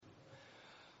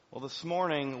Well, this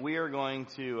morning we are going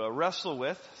to wrestle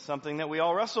with something that we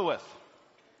all wrestle with,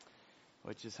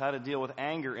 which is how to deal with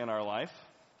anger in our life.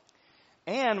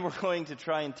 And we're going to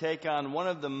try and take on one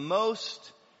of the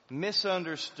most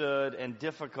misunderstood and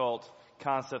difficult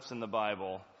concepts in the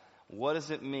Bible. What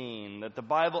does it mean that the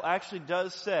Bible actually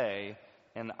does say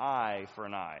an eye for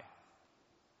an eye?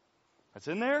 That's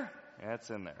in there? Yeah, it's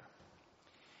in there.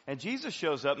 And Jesus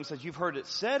shows up and says, you've heard it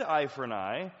said eye for an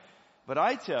eye, but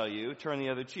I tell you, turn the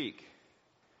other cheek.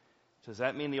 Does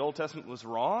that mean the Old Testament was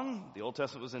wrong? The Old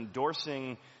Testament was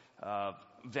endorsing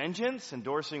vengeance,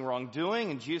 endorsing wrongdoing,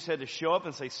 and Jesus had to show up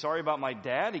and say, sorry about my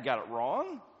dad, he got it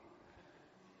wrong?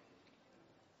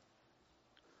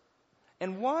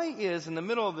 And why is, in the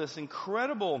middle of this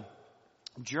incredible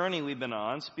journey we've been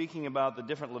on, speaking about the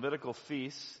different Levitical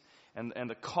feasts and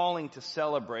the calling to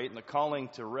celebrate and the calling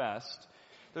to rest,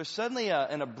 there's suddenly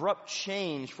an abrupt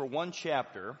change for one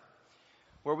chapter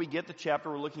where we get the chapter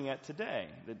we're looking at today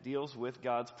that deals with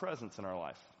God's presence in our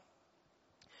life.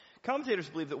 Commentators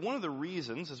believe that one of the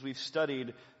reasons, as we've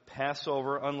studied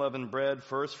Passover, unleavened bread,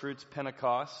 first fruits,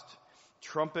 Pentecost,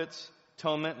 trumpets,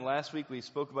 atonement, and last week we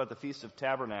spoke about the Feast of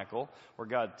Tabernacle, where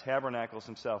God tabernacles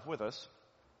himself with us.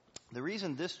 The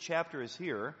reason this chapter is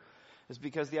here is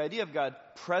because the idea of God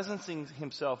presencing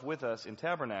himself with us in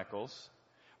tabernacles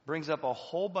brings up a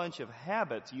whole bunch of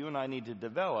habits you and I need to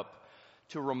develop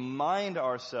to remind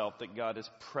ourselves that God is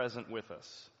present with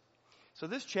us. So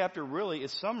this chapter really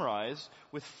is summarized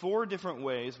with 4 different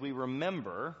ways we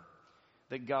remember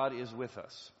that God is with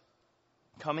us.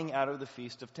 Coming out of the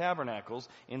Feast of Tabernacles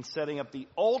in setting up the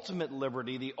ultimate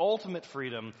liberty, the ultimate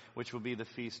freedom, which will be the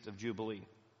Feast of Jubilee.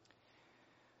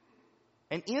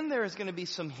 And in there is going to be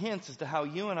some hints as to how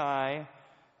you and I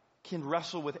can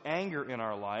wrestle with anger in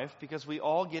our life, because we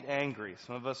all get angry.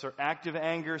 Some of us are active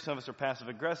anger, some of us are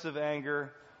passive-aggressive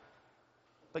anger.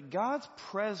 But God's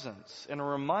presence, and a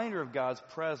reminder of God's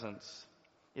presence,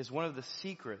 is one of the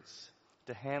secrets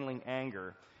to handling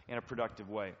anger in a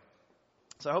productive way.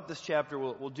 So I hope this chapter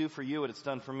will do for you what it's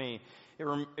done for me.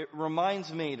 It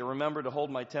reminds me to remember to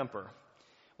hold my temper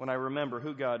when I remember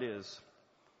who God is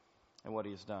and what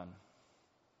he has done.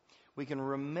 We can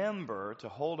remember to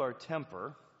hold our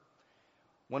temper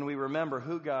when we remember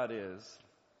who God is: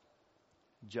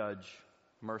 judge,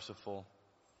 merciful,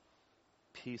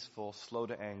 peaceful, slow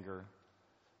to anger,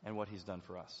 and what he's done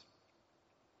for us.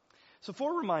 So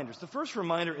 4 reminders. The first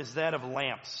reminder is that of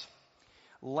lamps.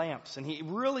 Lamps. And he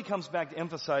really comes back to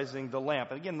emphasizing the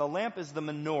lamp. And again, the lamp is the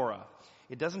menorah.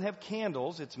 It doesn't have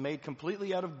candles. It's made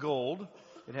completely out of gold.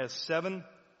 It has 7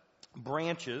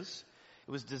 branches.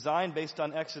 It was designed based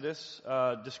on Exodus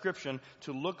description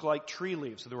to look like tree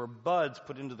leaves. So there were buds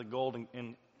put into the gold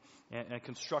in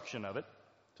construction of it.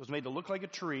 So it was made to look like a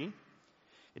tree.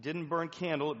 It didn't burn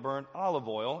candle, it burned olive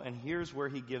oil. And here's where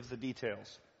he gives the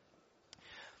details.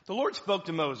 The Lord spoke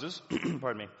to Moses,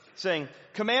 pardon me, saying,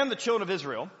 command the children of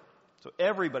Israel, so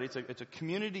everybody, it's a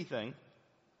community thing,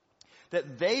 that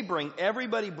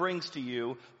everybody brings to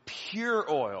you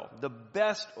pure oil, the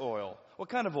best oil. What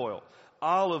kind of oil?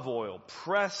 Olive oil,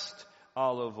 pressed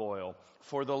olive oil,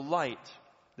 for the light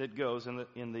that goes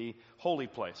in the holy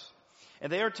place.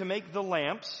 And they are to make the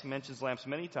lamps, he mentions lamps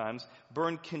many times,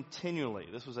 burn continually.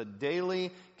 This was a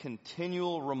daily,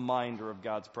 continual reminder of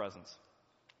God's presence.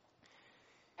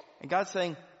 And God's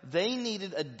saying they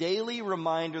needed a daily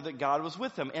reminder that God was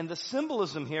with them. And the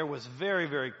symbolism here was very,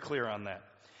 very clear on that.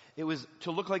 It was to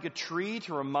look like a tree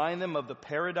to remind them of the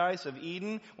paradise of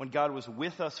Eden when God was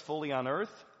with us fully on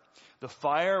earth. The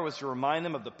fire was to remind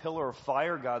them of the pillar of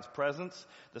fire, God's presence,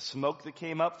 the smoke that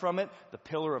came up from it, the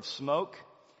pillar of smoke.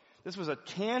 This was a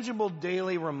tangible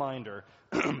daily reminder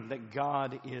that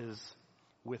God is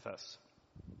with us.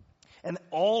 And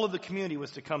all of the community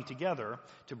was to come together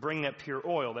to bring that pure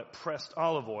oil, that pressed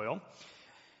olive oil.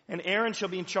 And Aaron shall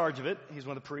be in charge of it. He's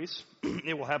one of the priests.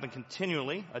 It will happen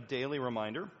continually, a daily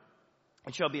reminder.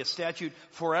 It shall be a statute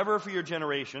forever for your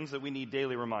generations that we need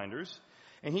daily reminders.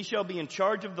 And he shall be in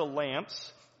charge of the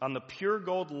lamps on the pure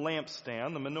gold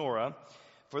lampstand, the menorah,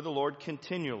 for the Lord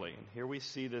continually. And here we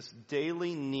see this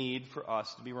daily need for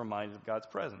us to be reminded of God's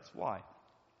presence. Why?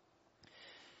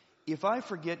 If I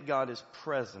forget God is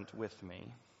present with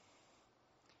me,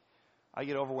 I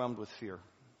get overwhelmed with fear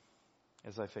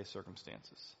as I face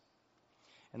circumstances.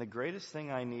 And the greatest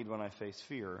thing I need when I face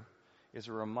fear is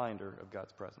a reminder of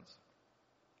God's presence.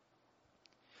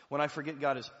 When I forget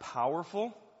God is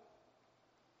powerful,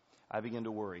 I begin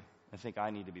to worry and think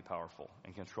I need to be powerful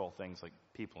and control things like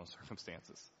people and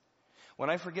circumstances. When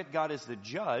I forget God is the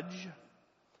judge,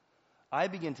 I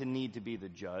begin to need to be the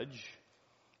judge,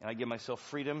 and I give myself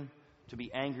freedom to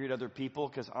be angry at other people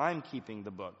because I'm keeping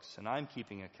the books and I'm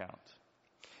keeping account.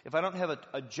 If I don't have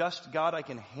a just God I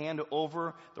can hand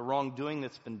over the wrongdoing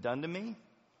that's been done to me,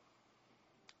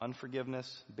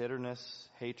 unforgiveness, bitterness,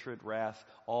 hatred, wrath,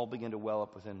 all begin to well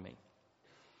up within me.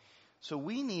 So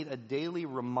we need a daily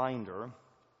reminder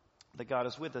that God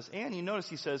is with us. And you notice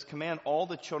he says, command all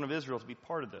the children of Israel to be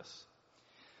part of this.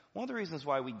 One of the reasons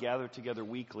why we gather together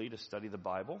weekly to study the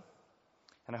Bible,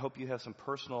 and I hope you have some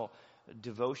personal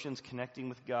devotions connecting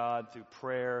with God through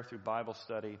prayer, through Bible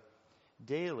study,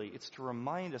 daily, it's to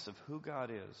remind us of who God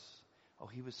is. Oh,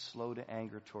 he was slow to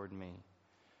anger toward me.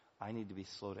 I need to be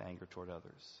slow to anger toward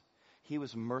others. He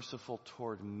was merciful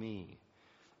toward me.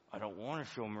 I don't want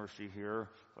to show mercy here,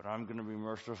 but I'm going to be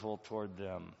merciful toward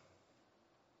them.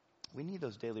 We need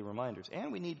those daily reminders,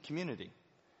 and we need community.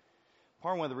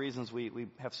 Part of one of the reasons we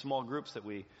have small groups that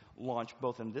we launch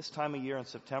both in this time of year in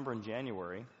September and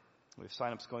January, we have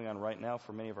sign-ups going on right now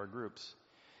for many of our groups,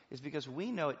 is because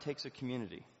we know it takes a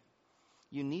community.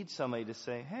 You need somebody to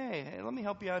say, hey, let me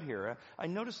help you out here. I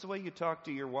noticed the way you talked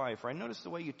to your wife, or I noticed the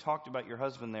way you talked about your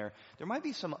husband there. There might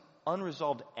be some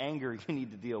unresolved anger you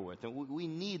need to deal with. And we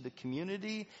need the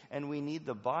community and we need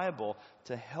the Bible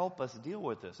to help us deal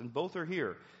with this. And both are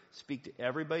here. Speak to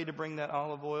everybody to bring that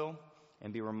olive oil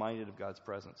and be reminded of God's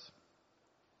presence.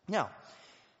 Now,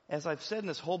 as I've said in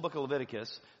this whole book of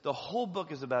Leviticus, the whole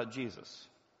book is about Jesus.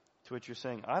 To which you're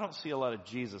saying, I don't see a lot of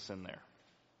Jesus in there.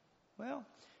 Well,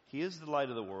 he is the light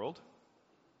of the world.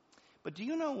 But do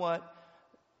you know what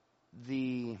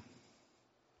the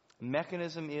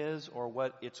mechanism is, or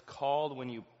what it's called when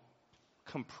you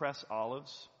compress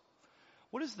olives?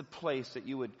 What is the place that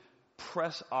you would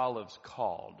press olives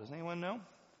called? Does anyone know?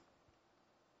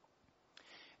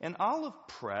 An olive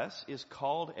press is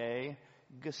called a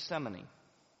Gethsemane.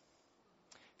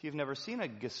 If you've never seen a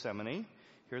Gethsemane,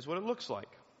 here's what it looks like.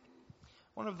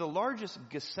 One of the largest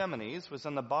Gethsemanes was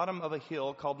on the bottom of a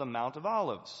hill called the Mount of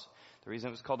Olives. The reason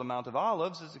it was called the Mount of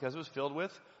Olives is because it was filled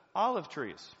with olive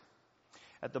trees.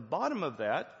 At the bottom of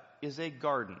that is a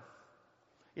garden.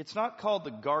 It's not called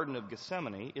the Garden of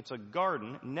Gethsemane. It's a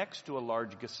garden next to a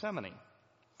large Gethsemane.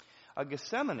 A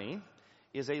Gethsemane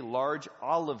is a large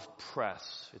olive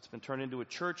press. It's been turned into a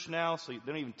church now, so they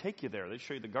don't even take you there. They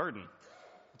show you the garden.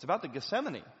 It's about the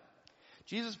Gethsemane.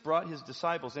 Jesus brought his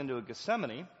disciples into a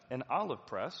Gethsemane, an olive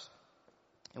press.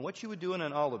 And what you would do in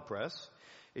an olive press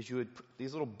is you would,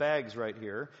 these little bags right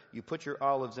here, you put your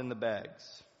olives in the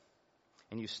bags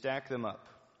and you stack them up.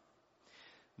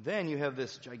 Then you have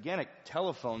this gigantic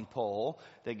telephone pole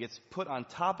that gets put on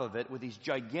top of it with these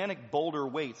gigantic boulder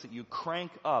weights that you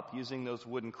crank up using those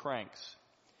wooden cranks.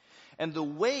 And the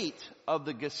weight of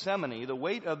the Gethsemane, the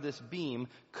weight of this beam,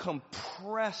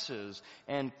 compresses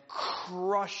and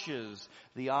crushes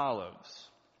the olives.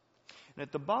 And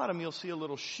at the bottom, you'll see a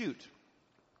little chute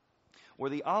where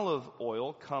the olive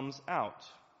oil comes out.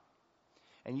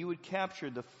 And you would capture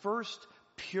the first,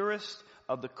 purest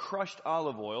of the crushed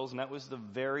olive oils, and that was the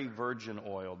very virgin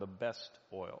oil, the best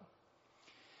oil.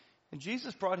 And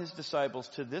Jesus brought his disciples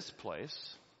to this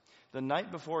place the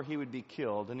night before he would be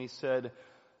killed, and he said,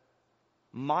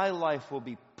 my life will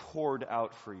be poured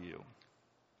out for you.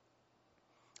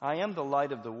 I am the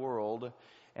light of the world,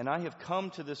 and I have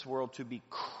come to this world to be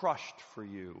crushed for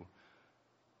you.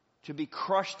 To be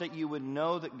crushed that you would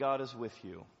know that God is with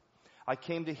you. I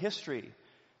came to history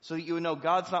so that you would know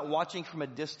God's not watching from a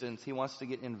distance. He wants to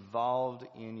get involved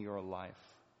in your life.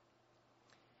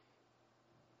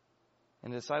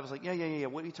 And the disciples were like, yeah.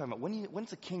 What are you talking about? When's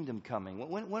the kingdom coming?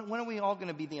 When are we all going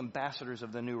to be the ambassadors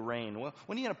of the new reign? When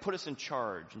are you going to put us in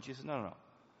charge? And Jesus said, no.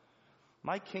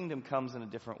 My kingdom comes in a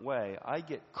different way. I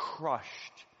get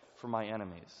crushed for my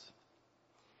enemies.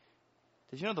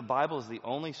 Did you know the Bible is the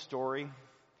only story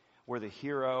where the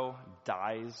hero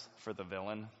dies for the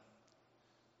villain?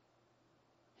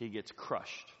 He gets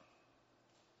crushed.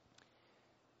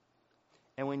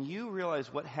 And when you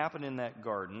realize what happened in that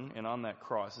garden and on that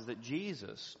cross is that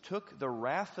Jesus took the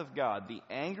wrath of God, the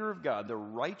anger of God, the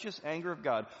righteous anger of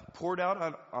God, poured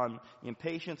out on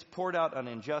impatience, poured out on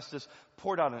injustice,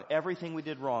 poured out on everything we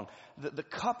did wrong. The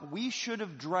cup we should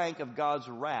have drank of God's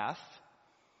wrath,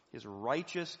 his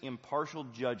righteous, impartial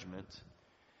judgment,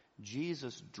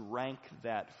 Jesus drank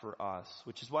that for us,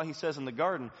 which is why he says in the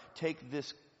garden, take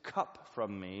this cup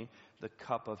from me, the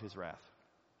cup of his wrath.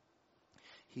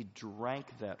 He drank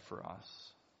that for us.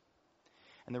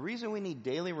 And the reason we need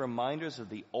daily reminders of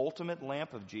the ultimate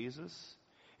lamp of Jesus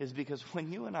is because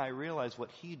when you and I realize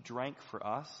what he drank for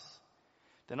us,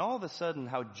 then all of a sudden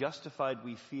how justified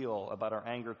we feel about our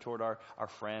anger toward our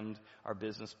friend, our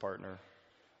business partner,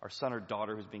 our son or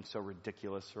daughter who's being so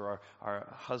ridiculous, or our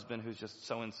husband who's just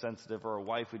so insensitive, or our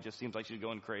wife who just seems like she's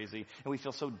going crazy, and we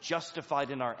feel so justified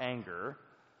in our anger,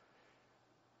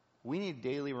 we need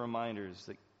daily reminders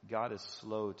that God is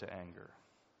slow to anger,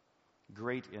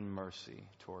 great in mercy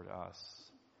toward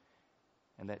us,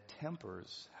 and that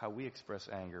tempers how we express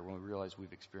anger when we realize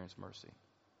we've experienced mercy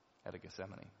at a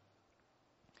Gethsemane.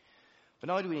 But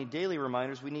not only do we need daily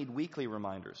reminders, we need weekly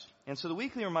reminders. And so the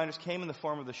weekly reminders came in the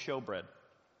form of the showbread.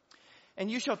 And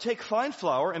you shall take fine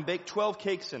flour and bake 12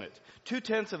 cakes in it.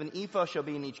 2/10 of an ephah shall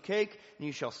be in each cake, and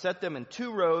you shall set them in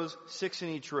 2 rows, 6 in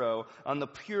each row, on the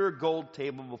pure gold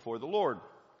table before the Lord.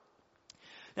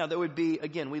 Now there would be,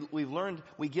 again, we've learned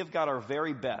we give God our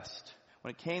very best.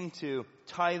 When it came to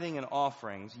tithing and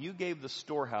offerings, you gave the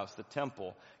storehouse, the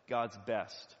temple, God's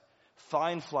best.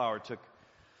 Fine flour took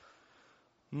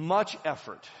much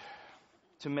effort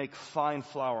to make fine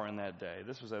flour in that day.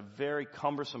 This was a very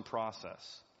cumbersome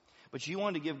process. But you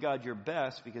wanted to give God your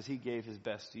best because he gave his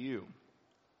best to you.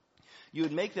 You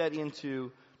would make that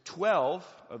into 12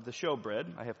 of the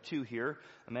showbread. I have 2 here.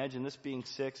 Imagine this being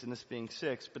 6 and this being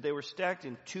 6. But they were stacked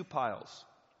in 2 piles.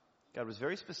 God was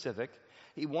very specific.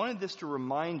 He wanted this to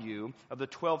remind you of the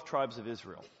 12 tribes of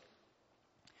Israel.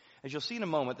 As you'll see in a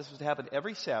moment, this was to happen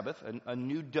every Sabbath, a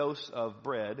new dose of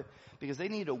bread, because they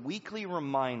need a weekly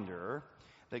reminder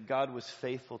that God was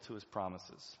faithful to his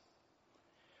promises.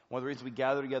 One of the reasons we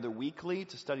gather together weekly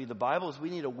to study the Bible is we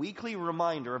need a weekly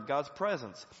reminder of God's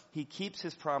presence. He keeps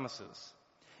his promises.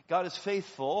 God is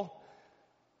faithful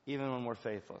even when we're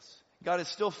faithless. God is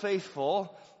still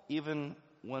faithful even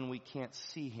when we can't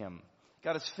see him.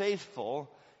 God is faithful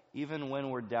even when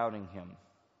we're doubting him.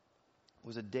 It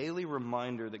was a daily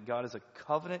reminder that God is a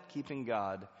covenant-keeping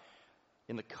God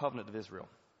in the covenant of Israel.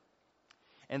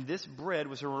 And this bread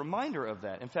was a reminder of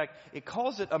that. In fact, it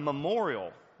calls it a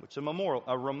memorial, which is a memorial,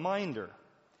 a reminder.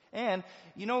 And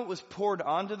you know what was poured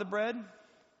onto the bread?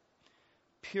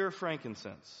 Pure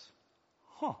frankincense.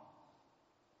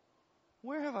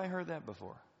 Where have I heard that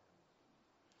before?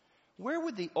 Where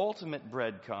would the ultimate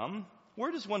bread come?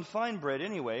 Where does one find bread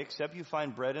anyway, except you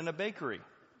find bread in a bakery,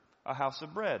 a house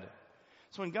of bread?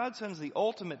 So when God sends the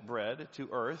ultimate bread to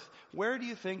earth, where do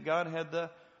you think God had the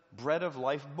bread of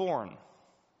life born?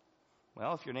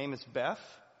 Well, if your name is Beth,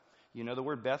 you know the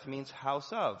word Beth means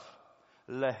house of.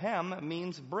 Lehem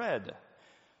means bread.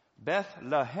 Beth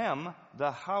Lehem,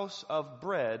 the house of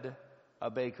bread, a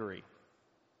bakery.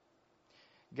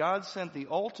 God sent the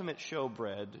ultimate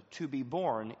showbread to be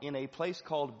born in a place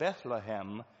called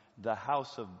Bethlehem. The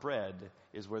house of bread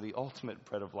is where the ultimate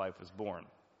bread of life was born.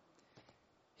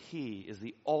 He is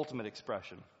the ultimate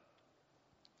expression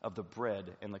of the bread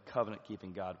and the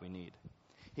covenant-keeping God we need.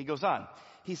 He goes on.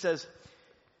 He says,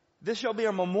 this shall be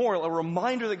a memorial, a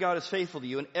reminder that God is faithful to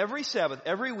you. And every Sabbath,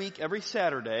 every week, every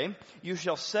Saturday, you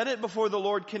shall set it before the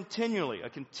Lord continually. A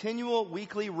continual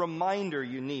weekly reminder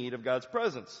you need of God's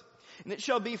presence. And it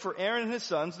shall be for Aaron and his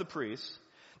sons, the priests.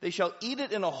 They shall eat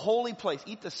it in a holy place.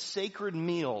 Eat the sacred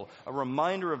meal, a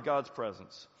reminder of God's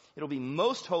presence. It'll be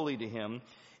most holy to him.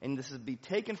 And this will be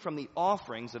taken from the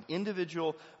offerings of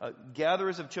individual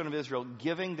gatherers of children of Israel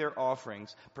giving their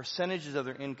offerings, percentages of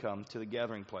their income to the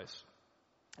gathering place.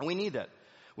 And we need that.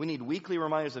 We need weekly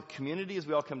reminders of community as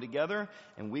we all come together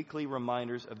and weekly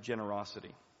reminders of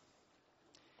generosity.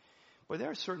 But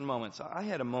there are certain moments. I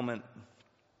had a moment,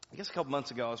 I guess a couple months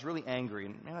ago, I was really angry,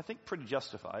 and I think pretty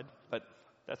justified, but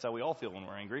that's how we all feel when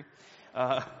we're angry.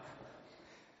 But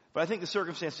I think the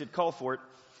circumstance did call for it.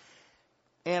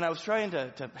 And I was trying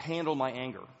to handle my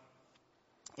anger.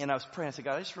 And I was praying. I said,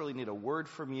 God, I just really need a word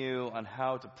from you on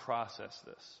how to process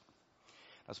this.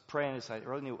 I was praying. I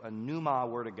really need a pneuma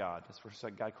word of God. That's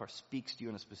where God, of course, speaks to you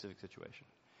in a specific situation.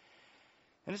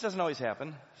 And this doesn't always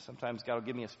happen. Sometimes God will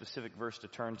give me a specific verse to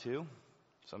turn to.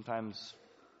 Sometimes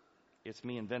it's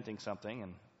me inventing something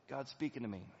and God's speaking to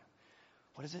me.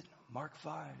 What is it? Mark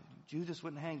 5. Judas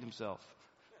wouldn't hang himself.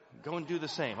 Go and do the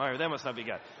same. All right, that must not be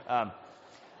God.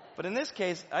 But in this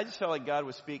case, I just felt like God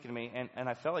was speaking to me, and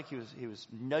I felt like he was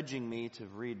nudging me to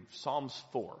read Psalms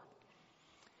 4.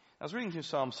 I was reading through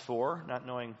Psalms 4, not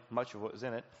knowing much of what was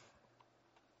in it.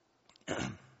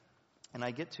 And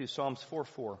I get to Psalms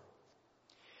 4:4.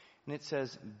 And it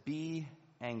says, be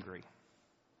angry.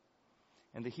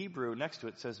 And the Hebrew next to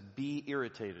it says, be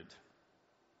irritated.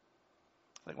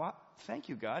 Like, well, thank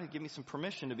you, God. You give me some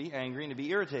permission to be angry and to be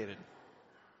irritated.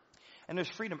 And there's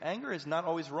freedom. Anger is not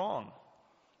always wrong.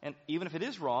 And even if it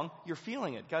is wrong, you're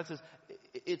feeling it. God says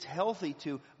it's healthy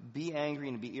to be angry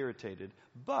and be irritated.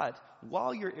 But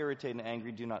while you're irritated and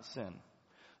angry, do not sin.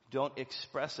 Don't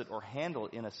express it or handle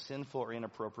it in a sinful or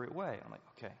inappropriate way. I'm like,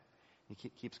 okay. He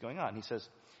keeps going on. He says,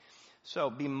 So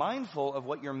be mindful of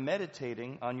what you're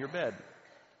meditating on your bed.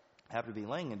 I happen to be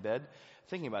laying in bed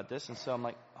thinking about this, and so I'm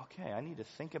like, okay, I need to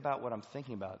think about what I'm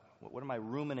thinking about. What am I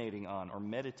ruminating on or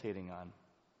meditating on?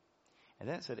 And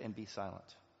then it said, and be silent.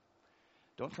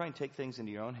 Don't try and take things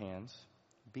into your own hands.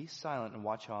 Be silent and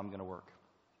watch how I'm going to work.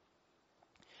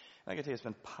 And I can tell you, it's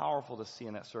been powerful to see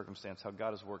in that circumstance how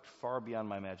God has worked far beyond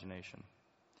my imagination.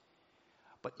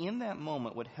 But in that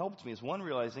moment, what helped me is, one,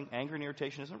 realizing anger and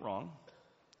irritation isn't wrong.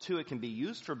 Two, it can be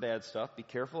used for bad stuff. Be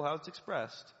careful how it's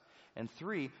expressed. And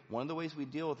three, one of the ways we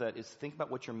deal with that is think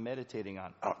about what you're meditating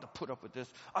on. I don't have to put up with this.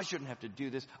 I shouldn't have to do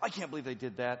this. I can't believe they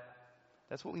did that.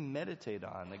 That's what we meditate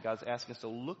on, that God's asking us to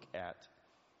look at.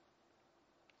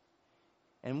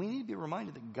 And we need to be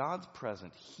reminded that God's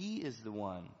present. He is the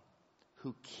one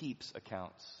who keeps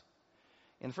accounts.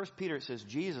 In 1 Peter it says,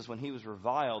 Jesus, when he was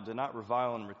reviled, did not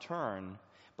revile in return,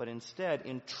 but instead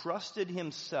entrusted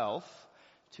himself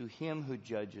to him who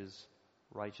judges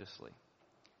righteously.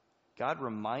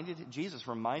 Jesus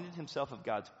reminded himself of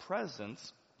God's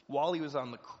presence while he was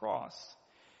on the cross,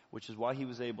 which is why he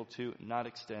was able to not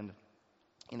extend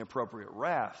inappropriate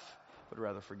wrath, but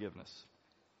rather forgiveness.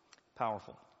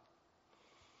 Powerful.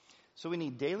 So we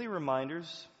need daily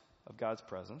reminders of God's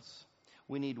presence.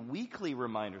 We need weekly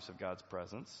reminders of God's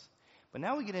presence. But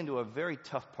now we get into a very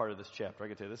tough part of this chapter. I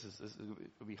can tell you, this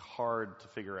will be hard to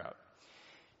figure out.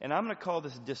 And I'm going to call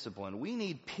this discipline. We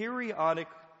need periodic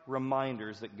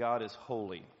reminders that God is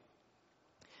holy.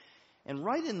 And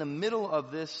right in the middle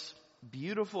of this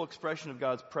beautiful expression of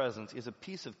God's presence is a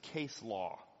piece of case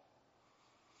law.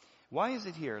 Why is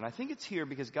it here? And I think it's here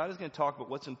because God is going to talk about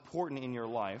what's important in your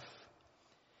life.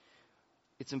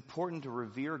 It's important to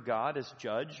revere God as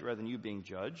judge rather than you being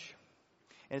judge.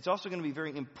 And it's also going to be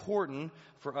very important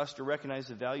for us to recognize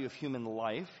the value of human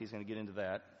life. He's going to get into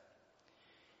that.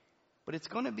 But it's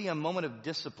going to be a moment of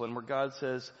discipline where God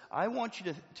says, I want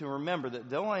you to remember that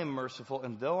though I am merciful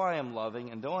and though I am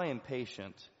loving and though I am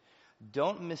patient,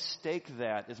 don't mistake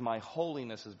that as my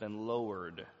holiness has been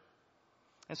lowered.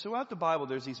 And so throughout the Bible,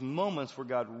 there's these moments where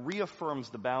God reaffirms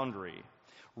the boundary,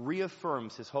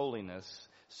 reaffirms his holiness,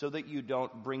 so that you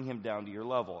don't bring him down to your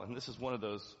level. And this is one of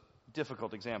those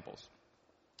difficult examples.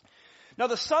 Now,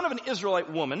 the son of an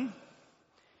Israelite woman,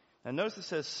 now notice it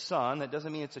says son, that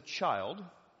doesn't mean it's a child.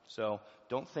 So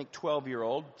don't think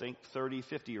 12-year-old, think 30,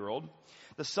 50-year-old.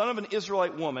 The son of an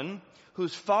Israelite woman,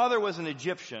 whose father was an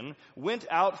Egyptian, went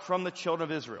out from the children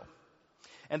of Israel.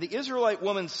 And the Israelite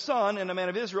woman's son and a man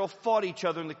of Israel fought each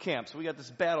other in the camp. So we got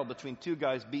this battle between two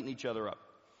guys beating each other up.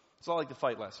 It's all like the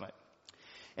fight last night.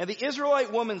 And the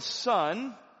Israelite woman's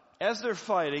son, as they're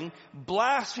fighting,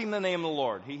 blasphemed the name of the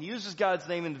Lord. He uses God's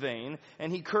name in vain,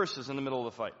 and he curses in the middle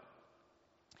of the fight.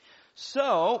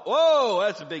 So, whoa,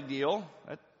 that's a big deal.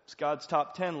 That's God's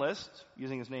top 10 list,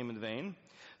 using his name in vain.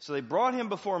 So they brought him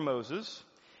before Moses,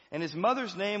 and his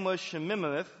mother's name was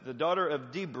Shemimith, the daughter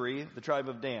of Dibri, the tribe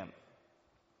of Dan.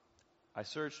 I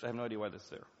searched, I have no idea why that's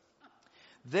there.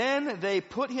 Then they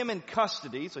put him in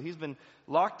custody, so he's been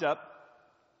locked up,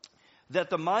 that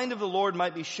the mind of the Lord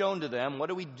might be shown to them. What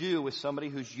do we do with somebody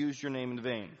who's used your name in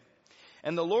vain?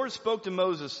 And the Lord spoke to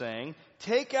Moses, saying,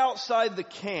 take outside the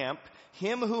camp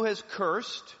him who has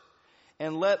cursed,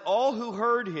 and let all who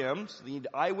heard him, so they need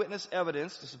eyewitness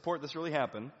evidence to support this really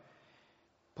happened,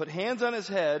 put hands on his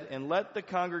head, and let the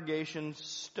congregation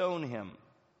stone him.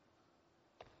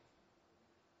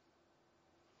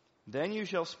 Then you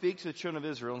shall speak to the children of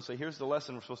Israel and say, here's the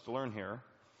lesson we're supposed to learn here.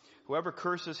 Whoever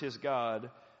curses his God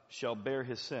shall bear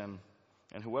his sin,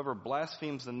 and whoever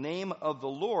blasphemes the name of the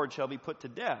Lord shall be put to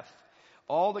death.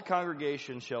 All the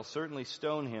congregation shall certainly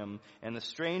stone him, and the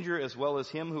stranger as well as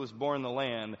him who is born in the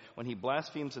land, when he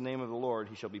blasphemes the name of the Lord,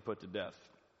 he shall be put to death.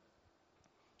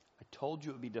 I told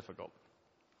you it would be difficult.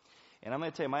 And I'm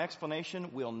going to tell you, my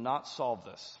explanation will not solve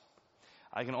this.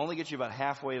 I can only get you about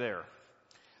halfway there,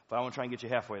 but I want to try and get you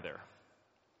halfway there.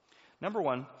 Number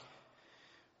one,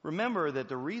 remember that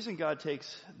the reason God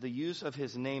takes the use of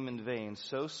his name in vain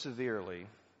so severely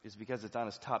is because it's on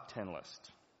his top 10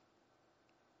 list.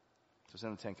 So it's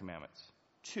in the Ten Commandments.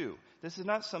 2, this is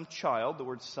not some child. The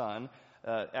word son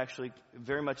actually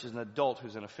very much is an adult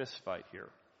who's in a fist fight here.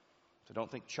 So don't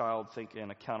think child, think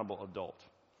an accountable adult.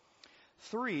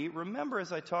 3, remember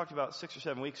as I talked about 6 or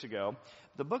 7 weeks ago,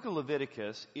 the book of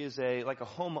Leviticus is like a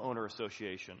homeowner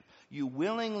association. You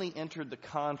willingly entered the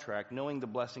contract knowing the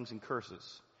blessings and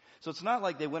curses. So it's not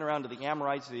like they went around to the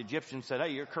Amorites or the Egyptians and said,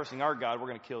 hey, you're cursing our God, we're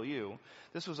going to kill you.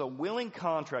 This was a willing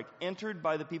contract entered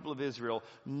by the people of Israel,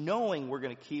 knowing we're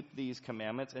going to keep these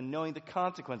commandments and knowing the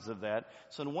consequences of that.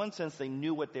 So in one sense, they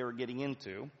knew what they were getting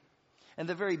into. And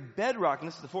the very bedrock, and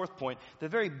this is the fourth point, the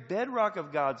very bedrock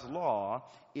of God's law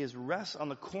rests on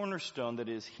the cornerstone that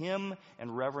is Him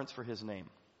and reverence for His name.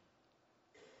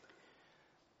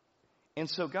 And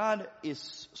so God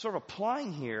is sort of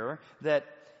applying here that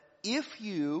if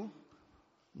you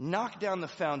knock down the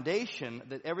foundation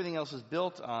that everything else is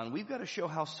built on, we've got to show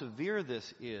how severe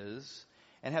this is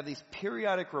and have these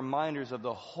periodic reminders of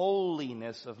the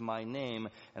holiness of my name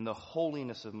and the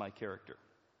holiness of my character.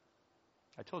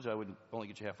 I told you I would only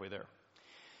get you halfway there.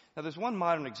 Now, there's one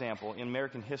modern example in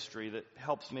American history that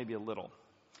helps maybe a little.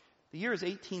 The year is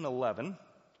 1811,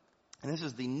 and this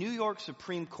is the New York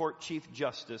Supreme Court Chief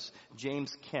Justice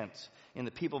James Kent in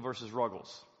the People versus Ruggles.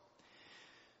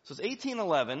 So it's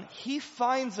 1811. He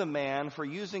finds a man for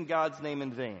using God's name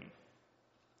in vain.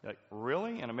 You're like,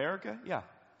 really? In America? Yeah.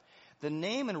 The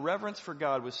name and reverence for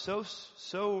God was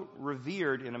so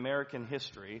revered in American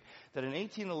history that in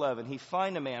 1811 he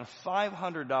fined a man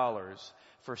 $500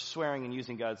 for swearing and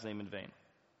using God's name in vain.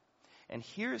 And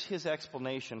here's his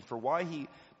explanation for why he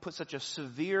put such a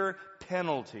severe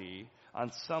penalty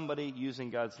on somebody using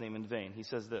God's name in vain. He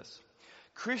says this: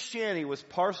 Christianity was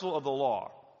parcel of the law,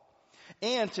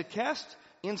 and to cast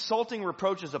insulting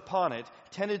reproaches upon it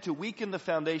tended to weaken the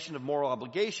foundation of moral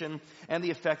obligation and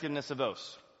the effectiveness of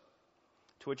oaths.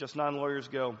 To which us non-lawyers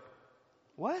go,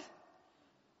 what?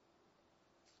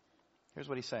 Here's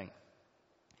what he's saying.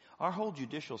 Our whole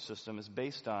judicial system is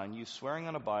based on you swearing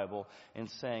on a Bible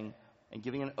and saying and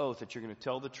giving an oath that you're going to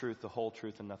tell the truth, the whole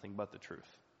truth, and nothing but the truth.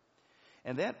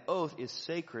 And that oath is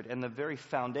sacred and the very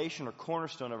foundation or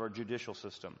cornerstone of our judicial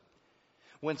system.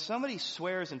 When somebody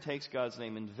swears and takes God's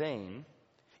name in vain,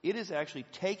 it is actually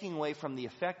taking away from the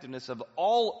effectiveness of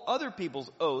all other people's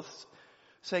oaths,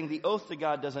 saying the oath to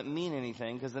God doesn't mean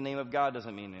anything because the name of God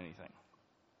doesn't mean anything.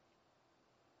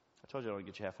 I told you I would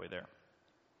get you halfway there.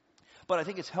 But I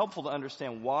think it's helpful to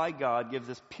understand why God gives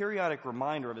this periodic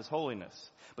reminder of His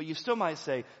holiness. But you still might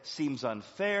say, seems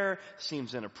unfair,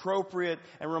 seems inappropriate.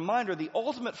 And reminder, the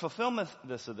ultimate fulfillment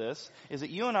of this is that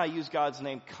you and I use God's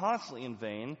name constantly in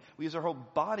vain. We use our whole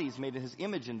bodies made in His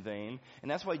image in vain.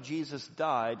 And that's why Jesus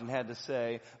died and had to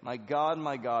say, my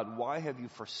God, why have you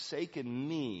forsaken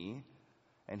me?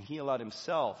 And He allowed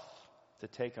Himself to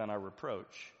take on our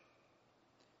reproach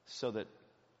so that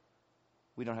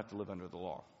we don't have to live under the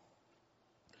law.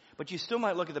 But you still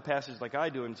might look at the passage like I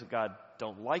do and say, God,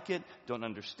 don't like it, don't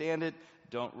understand it,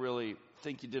 don't really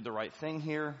think you did the right thing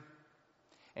here.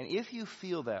 And if you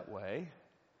feel that way,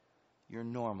 you're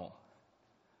normal.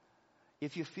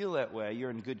 If you feel that way,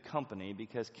 you're in good company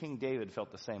because King David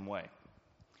felt the same way.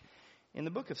 In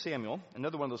the book of Samuel,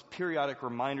 another one of those periodic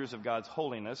reminders of God's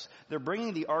holiness, they're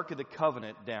bringing the Ark of the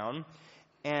Covenant down,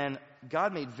 and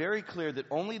God made very clear that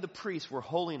only the priests were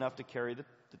holy enough to carry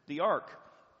the Ark.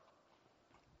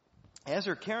 As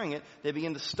they're carrying it, they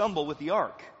begin to stumble with the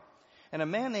Ark. And a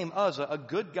man named Uzzah, a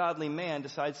good godly man,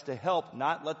 decides to help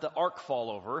not let the Ark fall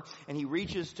over, and he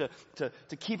reaches to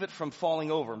keep it from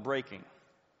falling over and breaking.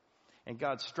 And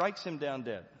God strikes him down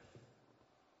dead.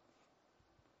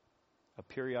 A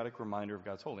periodic reminder of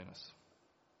God's holiness.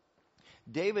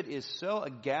 David is so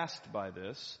aghast by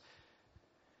this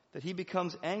that he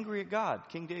becomes angry at God,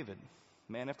 King David,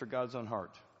 man after God's own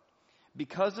heart,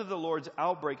 because of the Lord's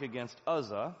outbreak against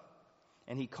Uzzah,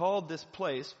 and he called this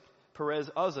place Perez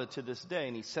Uzzah to this day,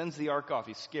 and he sends the ark off.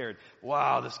 He's scared.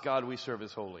 Wow, this God we serve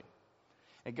is holy.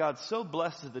 And God so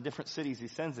blesses the different cities he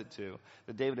sends it to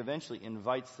that David eventually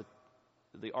invites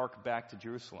the ark back to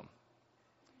Jerusalem.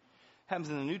 Happens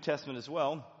in the New Testament as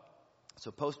well.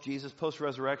 So post-Jesus,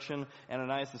 post-resurrection,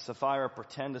 Ananias and Sapphira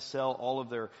pretend to sell all of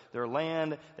their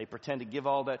land. They pretend to give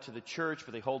all that to the church,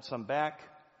 but they hold some back.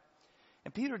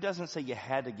 And Peter doesn't say you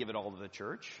had to give it all to the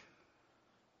church.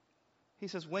 He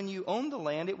says, when you owned the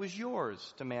land, it was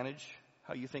yours to manage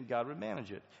how you think God would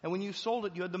manage it. And when you sold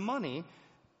it, you had the money.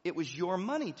 It was your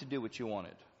money to do what you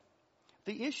wanted.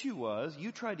 The issue was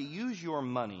you tried to use your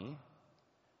money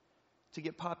to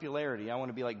get popularity. I want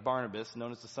to be like Barnabas,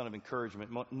 known as the son of encouragement,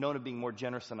 known as being more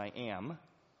generous than I am.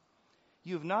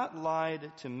 You have not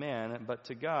lied to men, but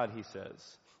to God, he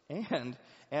says. And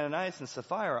Ananias and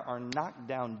Sapphira are knocked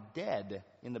down dead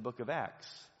in the book of Acts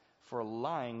for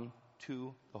lying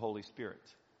to the Holy Spirit.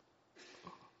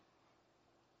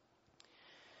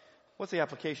 What's the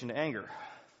application to anger?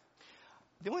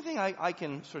 The only thing I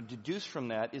can sort of deduce from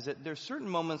that is that there's certain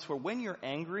moments where when you're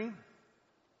angry,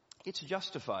 it's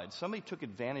justified. Somebody took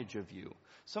advantage of you.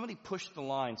 Somebody pushed the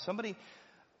line. Somebody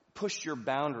pushed your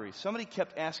boundaries. Somebody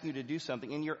kept asking you to do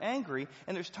something, and you're angry,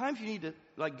 and there's times you need to,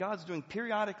 like God's doing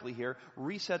periodically here,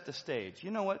 reset the stage.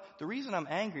 You know what? The reason I'm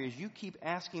angry is you keep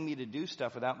asking me to do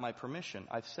stuff without my permission.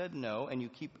 I've said no, and you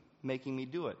keep making me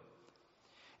do it.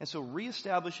 And so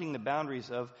reestablishing the boundaries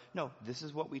of, no, this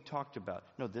is what we talked about.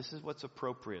 No, this is what's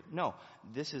appropriate. No,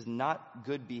 this is not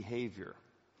good behavior.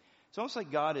 It's almost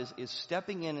like God is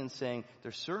stepping in and saying,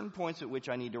 there's certain points at which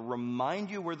I need to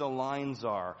remind you where the lines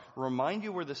are, remind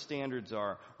you where the standards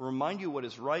are, remind you what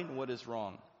is right and what is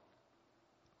wrong.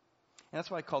 And that's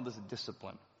why I call this a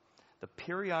discipline. The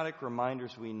periodic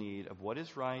reminders we need of what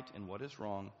is right and what is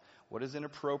wrong, what is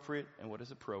inappropriate and what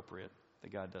is appropriate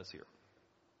that God does here.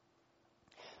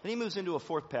 Then he moves into a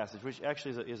fourth passage, which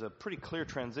actually is a pretty clear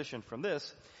transition from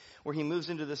this, where he moves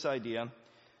into this idea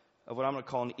of what I'm going to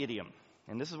call an idiom.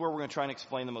 And this is where we're going to try and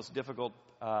explain the most difficult,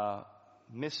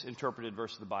 misinterpreted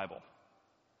verse of the Bible.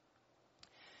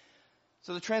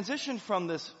 So the transition from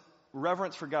this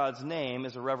reverence for God's name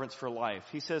is a reverence for life.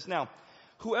 He says, now,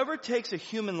 whoever takes a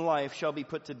human life shall be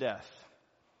put to death.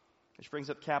 Which brings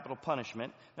up capital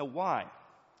punishment. Now, why?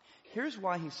 Here's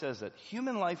why he says that.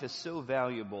 Human life is so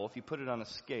valuable, if you put it on a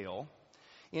scale,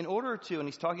 in order to, and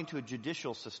he's talking to a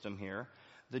judicial system here,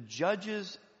 the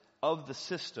judges of the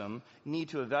system need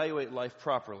to evaluate life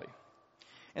properly.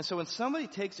 And so when somebody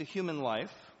takes a human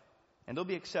life, and there'll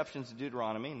be exceptions to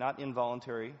Deuteronomy, not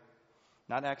involuntary,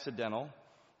 not accidental,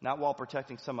 not while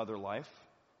protecting some other life,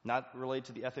 not related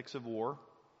to the ethics of war.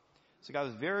 So God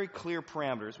has very clear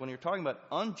parameters. When you're talking about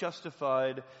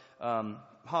unjustified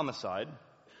homicide,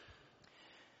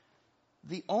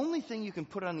 the only thing you can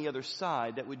put on the other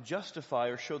side that would justify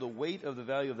or show the weight of the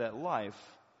value of that life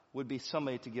would be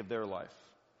somebody to give their life.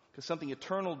 Because something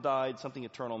eternal died, something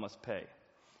eternal must pay.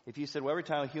 If you said, well, every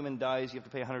time a human dies, you have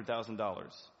to pay $100,000,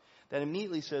 that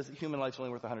immediately says that human life's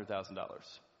only worth $100,000.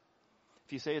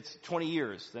 If you say it's 20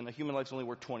 years, then a human life's only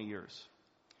worth 20 years.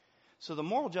 So the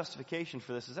moral justification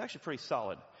for this is actually pretty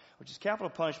solid, which is capital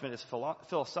punishment is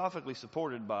philosophically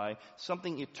supported by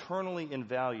something eternally in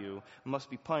value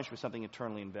must be punished with something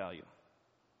eternally in value.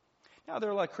 Now, there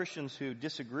are a lot of Christians who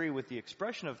disagree with the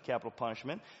expression of capital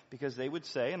punishment because they would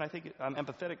say, and I think I'm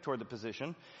empathetic toward the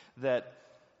position, that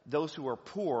those who are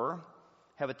poor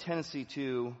have a tendency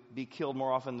to be killed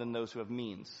more often than those who have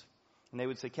means. And they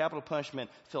would say capital punishment,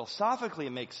 philosophically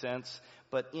it makes sense,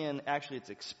 but in actually its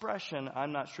expression,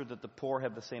 I'm not sure that the poor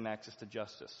have the same access to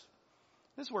justice.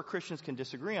 This is where Christians can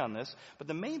disagree on this, but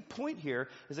the main point here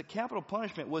is that capital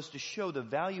punishment was to show the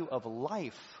value of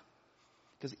life,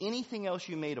 because anything else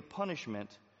you made a punishment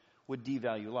would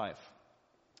devalue life.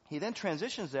 He then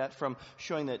transitions that from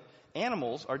showing that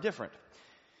animals are different.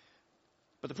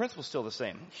 But the principle is still the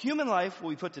same. Human life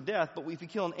will be put to death, but if you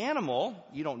kill an animal,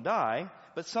 you don't die,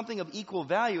 but something of equal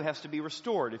value has to be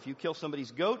restored. If you kill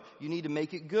somebody's goat, you need to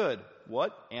make it good.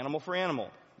 What? Animal for animal.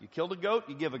 You killed a goat,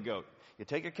 you give a goat. You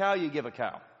take a cow, you give a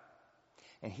cow.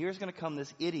 And here's going to come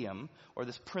this idiom, or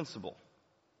this principle.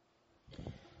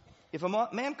 If a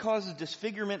man causes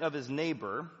disfigurement of his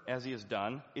neighbor, as he has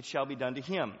done, it shall be done to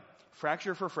him.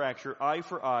 Fracture for fracture, eye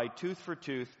for eye, tooth for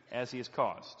tooth, as he has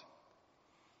caused.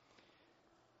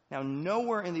 Now,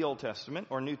 nowhere in the Old Testament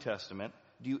or New Testament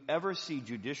do you ever see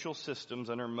judicial systems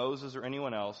under Moses or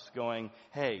anyone else going,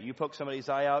 hey, you poke somebody's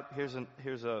eye out,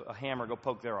 here's a hammer, go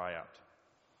poke their eye out.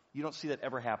 You don't see that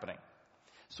ever happening.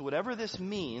 So whatever this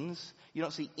means, you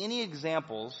don't see any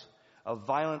examples of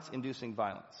violence inducing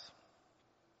violence.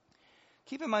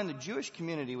 Keep in mind the Jewish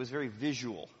community was very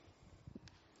visual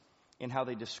in how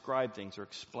they describe things or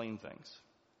explain things.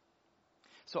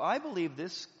 So I believe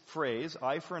this phrase,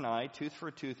 eye for an eye, tooth for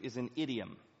a tooth, is an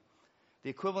idiom. The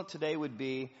equivalent today would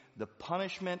be the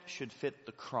punishment should fit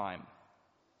the crime.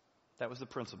 That was the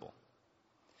principle.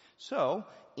 So,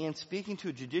 in speaking to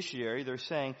a judiciary, they're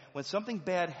saying when something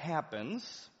bad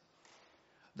happens,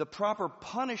 the proper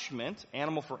punishment,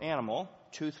 animal for animal,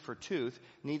 tooth for tooth,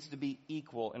 needs to be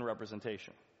equal in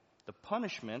representation. The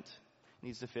punishment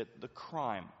needs to fit the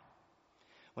crime.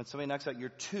 When somebody knocks out your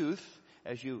tooth,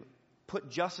 as you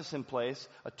put justice in place,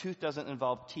 a tooth doesn't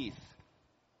involve teeth.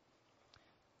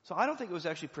 So I don't think it was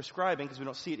actually prescribing, because we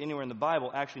don't see it anywhere in the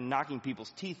Bible, actually knocking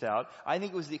people's teeth out. I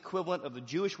think it was the equivalent of the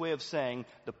Jewish way of saying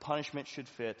the punishment should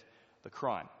fit the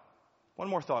crime. One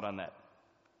more thought on that.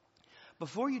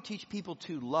 Before you teach people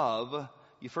to love,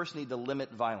 you first need to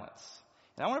limit violence.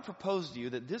 And I want to propose to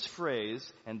you that this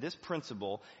phrase and this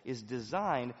principle is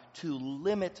designed to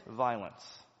limit violence.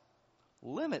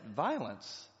 Limit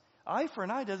violence? Eye for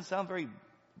an eye doesn't sound very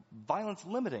violence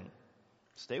limiting.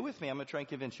 Stay with me, I'm going to try and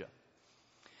convince you.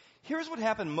 Here's what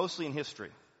happened mostly in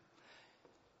history.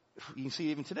 You can see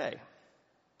it even today.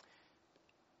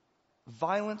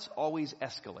 Violence always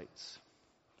escalates.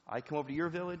 I come over to your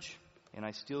village and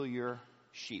I steal your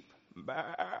sheep.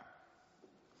 Bah.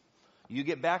 You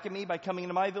get back at me by coming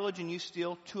into my village and you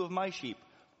steal 2 of my sheep.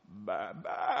 Bah,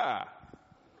 bah.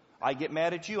 I get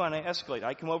mad at you and I escalate.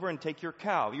 I come over and take your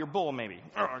cow, your bull maybe.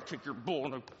 I take your bull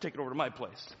and I take it over to my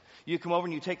place. You come over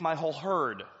and you take my whole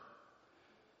herd.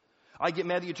 I get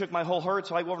mad that you took my whole herd,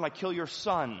 so I go over and I kill your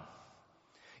son.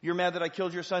 You're mad that I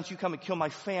killed your son, so you come and kill my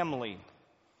family.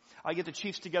 I get the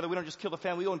chiefs together. We don't just kill the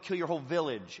family, we go and kill your whole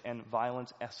village. And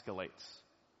violence escalates.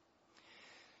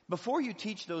 Before you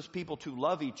teach those people to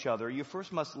love each other, you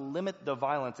first must limit the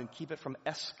violence and keep it from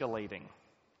escalating.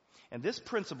 And this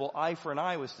principle, eye for an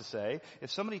eye, was to say,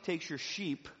 if somebody takes your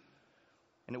sheep,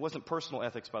 and it wasn't personal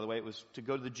ethics, by the way, it was to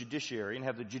go to the judiciary and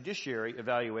have the judiciary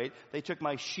evaluate, they took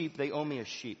my sheep, they owe me a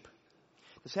sheep.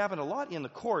 This happened a lot in the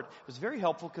court. It was very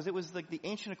helpful because it was like the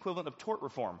ancient equivalent of tort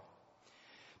reform.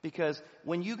 Because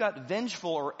when you got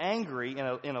vengeful or angry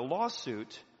in a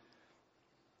lawsuit,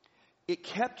 it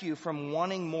kept you from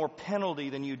wanting more penalty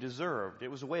than you deserved.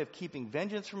 It was a way of keeping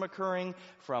vengeance from occurring,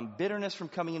 from bitterness from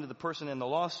coming into the person in the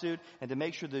lawsuit, and to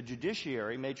make sure the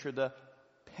judiciary made sure the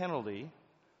penalty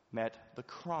met the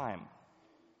crime.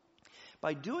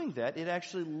 By doing that, it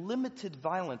actually limited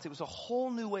violence. It was a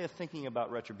whole new way of thinking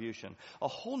about retribution, a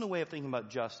whole new way of thinking about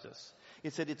justice.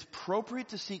 It said it's appropriate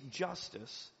to seek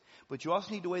justice, but you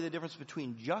also need to weigh the difference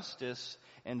between justice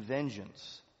and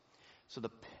vengeance. So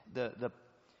the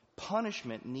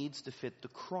punishment needs to fit the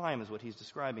crime is what he's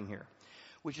describing here.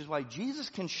 Which is why Jesus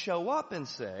can show up and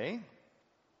say,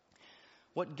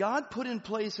 what God put in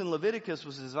place in Leviticus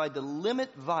was designed to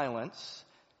limit violence.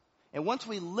 And once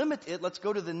we limit it, let's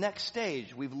go to the next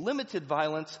stage. We've limited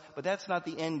violence, but that's not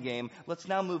the end game. Let's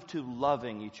now move to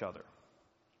loving each other.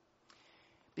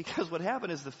 Because what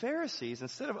happened is the Pharisees,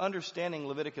 instead of understanding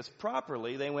Leviticus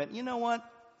properly, they went, you know what?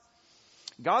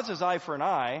 God says eye for an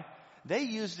eye. They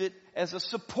used it as a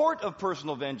support of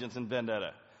personal vengeance and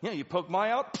vendetta. You poke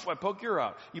my out, I poke your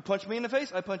out. You punch me in the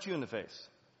face, I punch you in the face.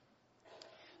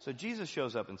 So Jesus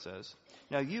shows up and says,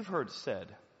 now you've heard it said,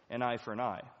 an eye for an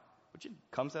eye, which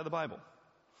comes out of the Bible,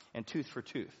 and tooth for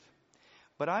tooth.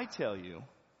 But I tell you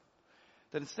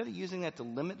that instead of using that to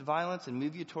limit violence and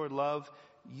move you toward love,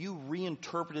 you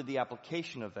reinterpreted the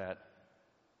application of that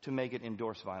to make it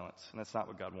endorse violence. And that's not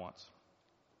what God wants.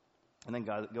 And then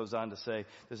God goes on to say,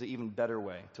 there's an even better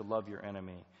way to love your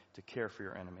enemy, to care for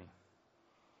your enemy.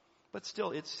 But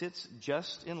still, it sits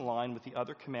just in line with the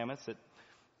other commandments that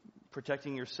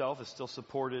protecting yourself is still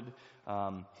supported.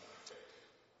 The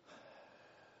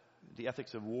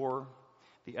ethics of war,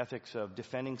 the ethics of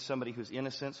defending somebody who's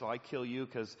innocent, so I kill you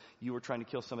because you were trying to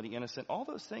kill somebody innocent. All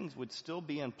those things would still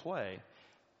be in play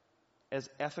as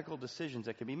ethical decisions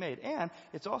that can be made. And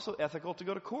it's also ethical to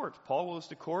go to court. Paul goes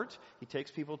to court. He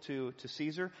takes people to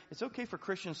Caesar. It's okay for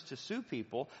Christians to sue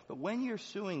people, but when you're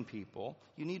suing people,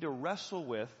 you need to wrestle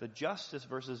with the justice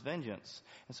versus vengeance.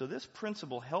 And so this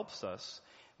principle helps us,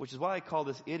 which is why I call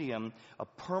this idiom a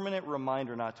permanent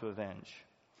reminder not to avenge.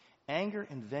 Anger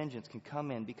and vengeance can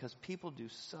come in because people do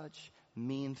such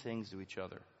mean things to each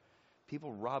other.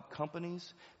 People rob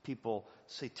companies. People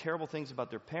say terrible things about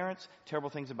their parents, terrible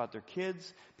things about their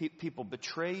kids. People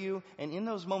betray you. And in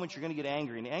those moments, you're going to get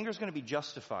angry. And anger is going to be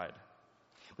justified.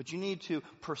 But you need to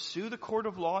pursue the court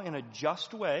of law in a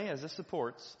just way, as this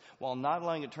supports, while not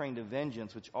allowing it to turn into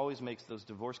vengeance, which always makes those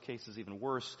divorce cases even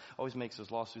worse, always makes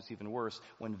those lawsuits even worse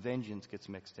when vengeance gets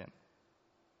mixed in.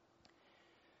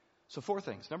 So 4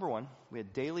 things. Number 1, we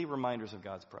had daily reminders of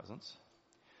God's presence.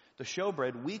 The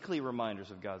showbread, weekly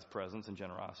reminders of God's presence and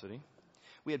generosity.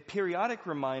 We had periodic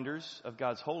reminders of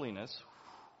God's holiness.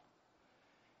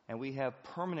 And we have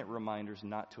permanent reminders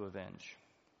not to avenge.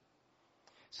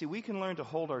 See, we can learn to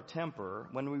hold our temper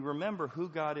when we remember who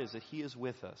God is, that He is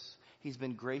with us. He's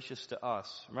been gracious to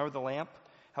us. Remember the lamp?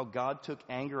 How God took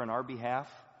anger on our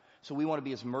behalf? So we want to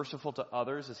be as merciful to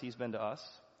others as He's been to us.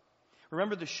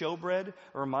 Remember the showbread,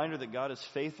 a reminder that God is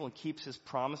faithful and keeps His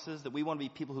promises, that we want to be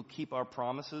people who keep our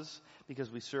promises because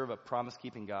we serve a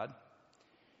promise-keeping God.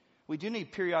 We do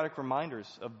need periodic reminders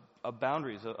of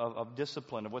boundaries, of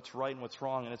discipline, of what's right and what's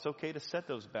wrong, and it's okay to set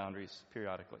those boundaries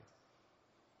periodically.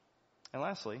 And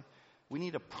lastly, we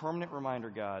need a permanent reminder,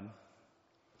 God,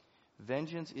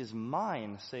 vengeance is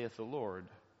mine, saith the Lord.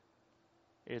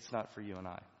 It's not for you and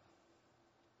I.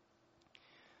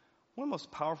 One of the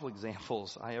most powerful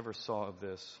examples I ever saw of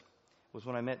this was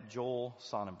when I met Joel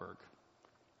Sonnenberg.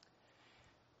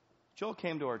 Joel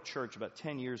came to our church about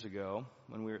 10 years ago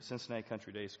when we were at Cincinnati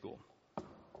Country Day School.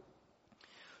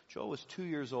 Joel was 2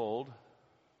 years old,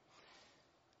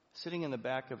 sitting in the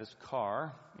back of his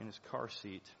car, in his car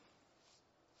seat,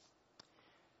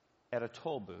 at a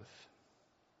toll booth,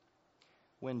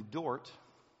 when Dort,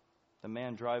 the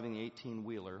man driving the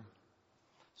 18-wheeler,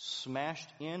 smashed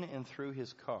in and through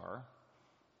his car,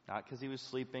 Not because he was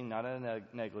sleeping, not out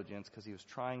of negligence, because he was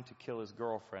trying to kill his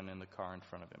girlfriend in the car in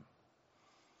front of him.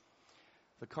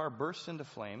 The car burst into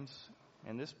flames,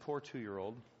 and this poor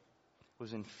 2-year-old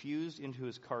was infused into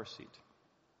his car seat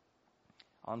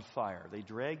on fire. They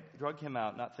drug him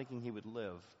out, not thinking he would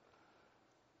live.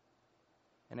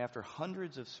 And after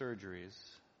hundreds of surgeries,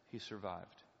 he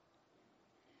survived.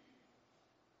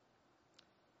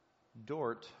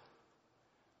 Dort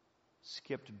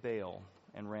skipped bail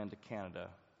and ran to Canada.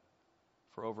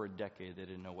 For over a decade, they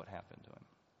didn't know what happened to him.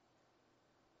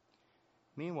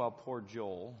 Meanwhile, poor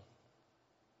Joel,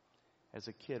 as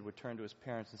a kid, would turn to his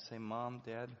parents and say, "Mom,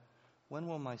 Dad, when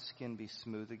will my skin be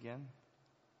smooth again?"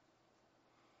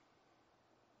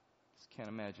 Just can't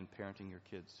imagine parenting your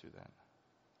kids through that.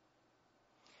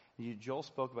 Joel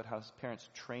spoke about how his parents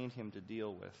trained him to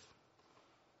deal with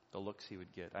the looks he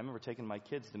would get. I remember taking my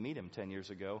kids to meet him 10 years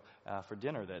ago for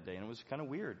dinner that day, and it was kind of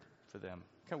weird for them.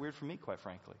 Kind of weird for me, quite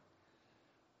frankly.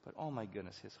 But oh my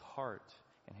goodness, his heart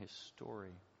and his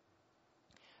story.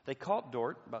 They caught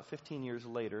Dort about 15 years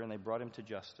later, and they brought him to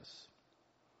justice.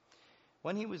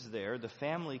 When he was there, the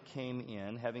family came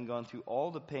in, having gone through all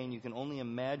the pain you can only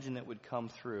imagine that would come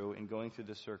through in going through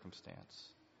this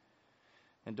circumstance.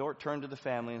 And Dort turned to the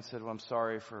family and said, "Well, I'm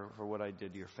sorry for what I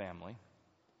did to your family."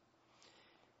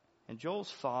 And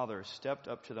Joel's father stepped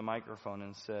up to the microphone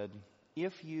and said,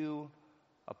 "If you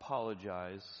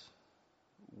apologize,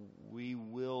 we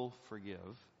will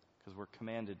forgive, because we're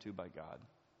commanded to by God.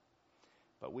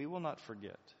 But we will not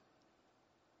forget.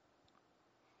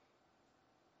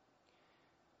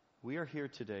 We are here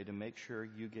today to make sure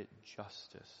you get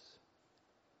justice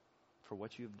for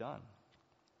what you've done.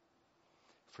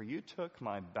 For you took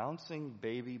my bouncing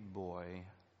baby boy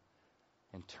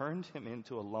and turned him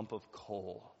into a lump of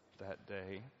coal that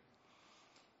day.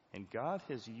 And God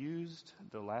has used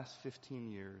the last 15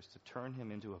 years to turn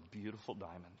him into a beautiful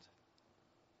diamond.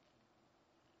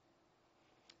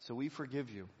 So we forgive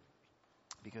you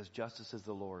because justice is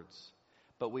the Lord's.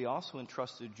 But we also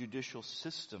entrust the judicial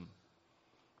system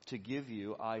to give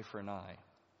you eye for an eye,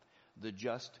 the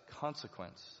just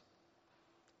consequence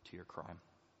to your crime."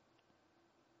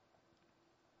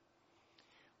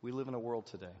 We live in a world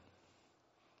today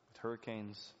with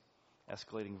hurricanes,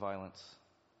 escalating violence,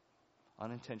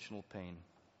 unintentional pain.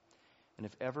 And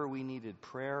if ever we needed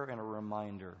prayer and a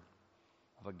reminder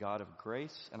of a God of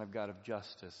grace and a God of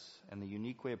justice and the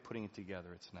unique way of putting it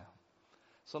together, it's now.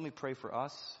 So let me pray for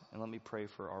us and let me pray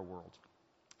for our world.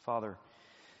 Father,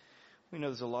 we know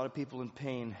there's a lot of people in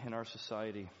pain in our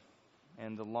society,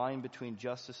 and the line between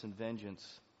justice and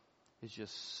vengeance is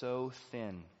just so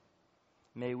thin.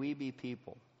 May we be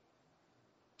people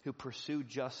who pursue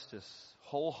justice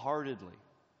wholeheartedly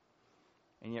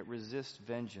and yet resist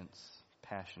vengeance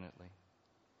passionately.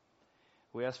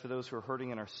 We ask for those who are hurting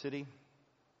in our city,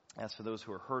 ask for those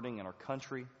who are hurting in our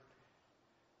country,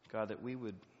 God, that we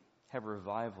would have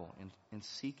revival in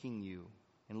seeking you,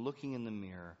 in looking in the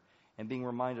mirror, and being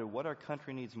reminded of what our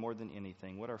country needs more than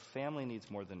anything, what our family needs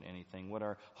more than anything, what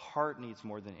our heart needs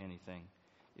more than anything,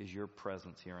 is your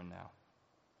presence here and now.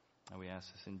 And we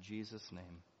ask this in Jesus'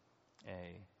 name.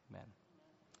 Amen.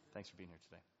 Thanks for being here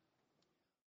today.